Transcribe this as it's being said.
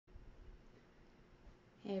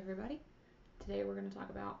Hey everybody, today we're going to talk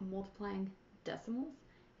about multiplying decimals,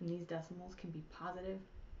 and these decimals can be positive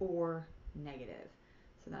or negative.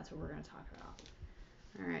 So that's what we're going to talk about.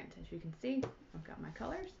 Alright, as you can see, I've got my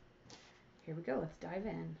colors. Here we go, let's dive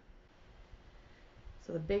in.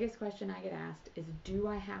 So the biggest question I get asked is, do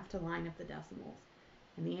I have to line up the decimals?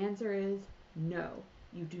 And the answer is no,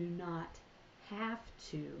 you do not have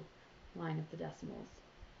to line up the decimals.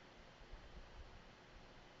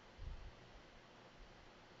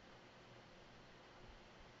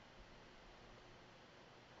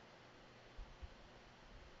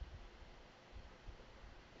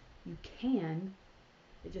 You can,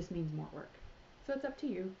 it just means more work. So it's up to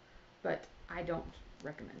you, but I don't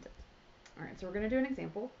recommend it. All right, so we're going to do an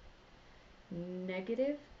example.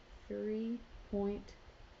 Negative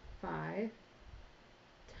 3.5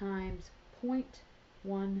 times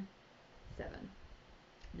 0.17.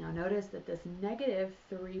 Now notice that this negative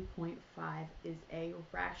 3.5 is a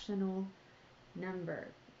rational number.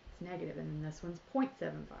 It's negative, and then this one's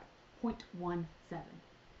 0.75, 0.17,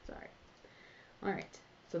 sorry. All right,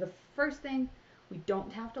 so the first thing, we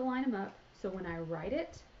don't have to line them up. So when I write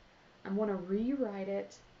it, I'm going to rewrite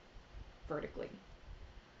it vertically.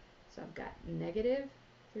 So I've got negative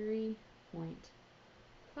 3.5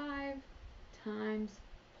 times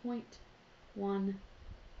 0.17.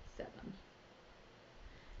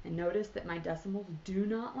 And notice that my decimals do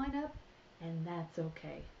not line up, and that's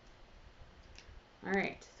okay. All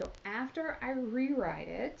right, so after I rewrite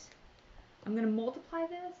it, I'm going to multiply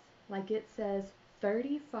this like it says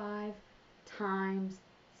 35 times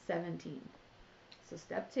 17. So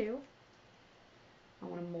step 2, I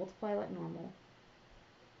want to multiply like normal.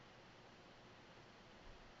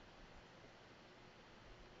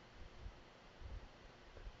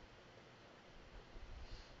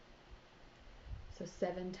 So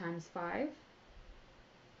 7 times 5,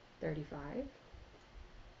 35.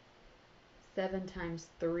 7 times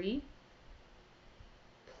 3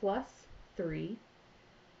 plus 3 is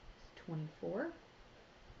 24.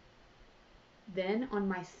 Then on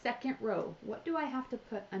my second row, what do I have to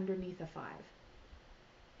put underneath a 5?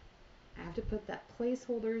 I have to put that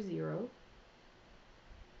placeholder 0.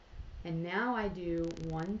 And now I do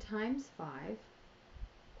 1 times 5,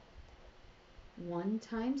 1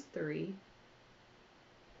 times 3,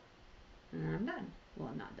 and I'm done. Well,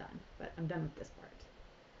 I'm not done, but I'm done with this part.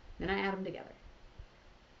 Then I add them together.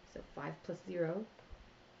 So 5 plus 0,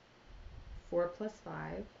 4 plus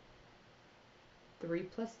 5, 3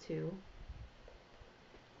 plus 2,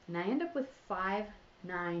 and I end up with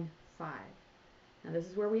 595. Now this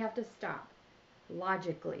is where we have to stop.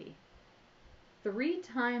 Logically, 3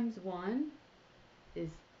 times 1 is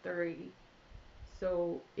 3.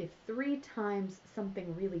 So if 3 times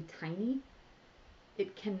something really tiny,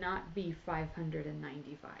 it cannot be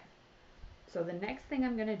 595. So the next thing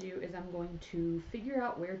I'm going to do is I'm going to figure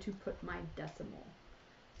out where to put my decimal.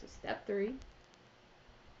 So step 3,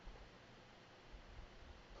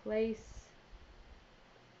 place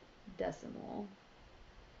decimal.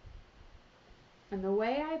 And the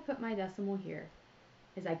way I put my decimal here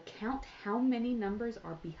is I count how many numbers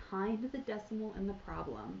are behind the decimal in the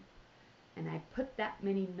problem, and I put that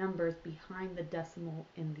many numbers behind the decimal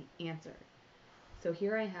in the answer. So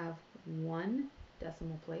here I have 1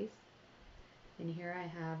 decimal place, and here I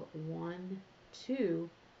have 1, 2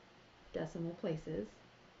 decimal places.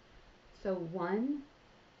 So 1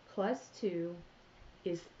 plus 2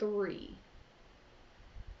 is 3.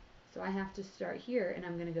 So I have to start here, and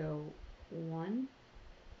I'm going to go 1,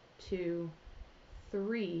 2,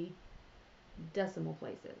 3 decimal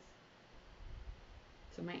places.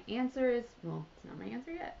 So my answer is, well, it's not my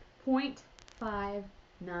answer yet, 0.595.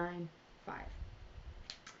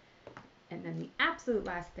 And then the absolute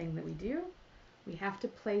last thing that we do, we have to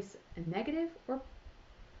place a negative, or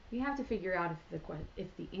we have to figure out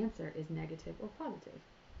if the answer is negative or positive.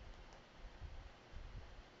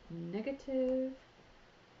 Negative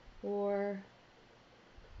or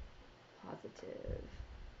positive.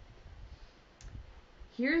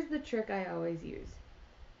 Here's the trick I always use.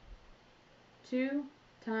 2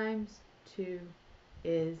 times 2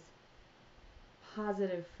 is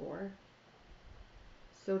positive 4.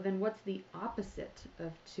 So then what's the opposite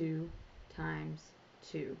of 2 times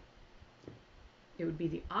 2? It would be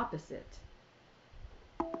the opposite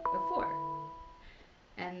of 4.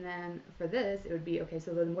 And then for this, it would be, okay,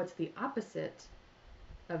 so then what's the opposite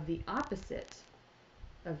of the opposite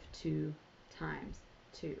of 2 times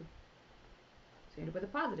 2? So you end up with a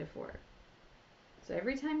positive 4. So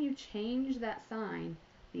every time you change that sign,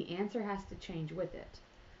 the answer has to change with it.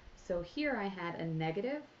 So here I had a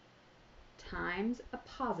negative times a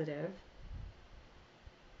positive.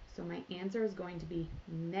 So my answer is going to be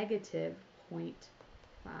negative 0.595.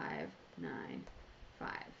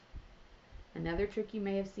 Another trick you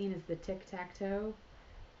may have seen is the tic-tac-toe,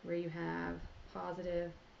 where you have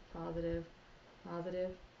positive, positive,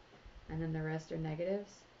 positive, and then the rest are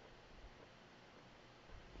negatives.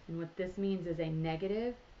 And what this means is a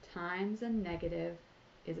negative times a negative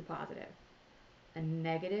is a positive. A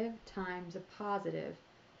negative times a positive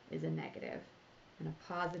is a negative. And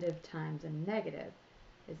a positive times a negative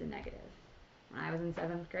is a negative. When I was in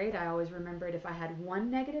 7th grade, I always remembered if I had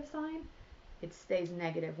one negative sign, it stays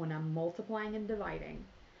negative when I'm multiplying and dividing.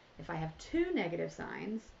 If I have two negative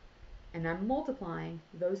signs and I'm multiplying,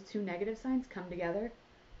 those two negative signs come together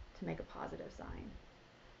to make a positive sign.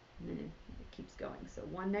 And then it keeps going. So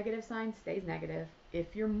one negative sign stays negative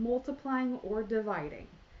if you're multiplying or dividing.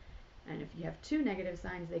 And if you have two negative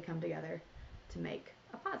signs, they come together to make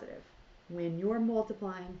a positive when you're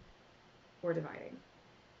multiplying or dividing.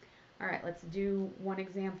 All right, let's do one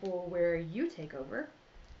example where you take over.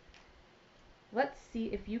 Let's see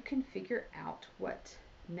if you can figure out what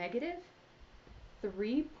negative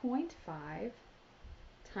 3.5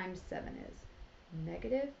 times 7 is.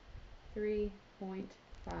 Negative 3.5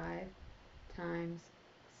 times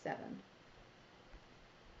 7.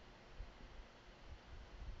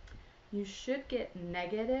 You should get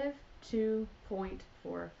negative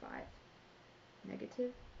 2.45.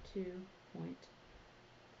 Negative 2.45.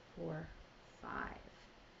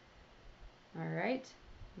 All right,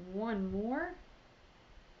 one more.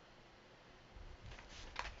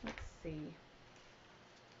 Let's see.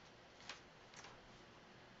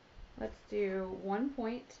 Let's do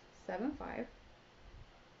 1.75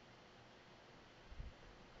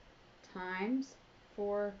 times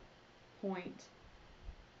 4.2.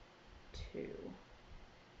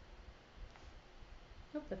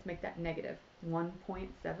 Let's make that negative 1.75.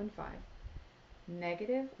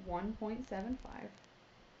 Negative 1.75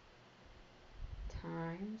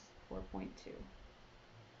 times 4.2.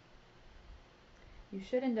 You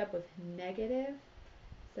should end up with negative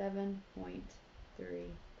 7.35.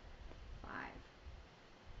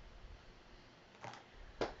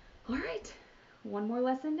 All right, one more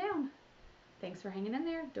lesson down. Thanks for hanging in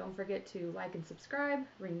there. Don't forget to like and subscribe,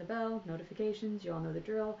 ring the bell, notifications, you all know the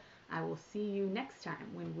drill. I will see you next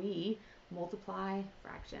time when we multiply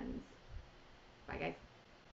fractions. Bye guys.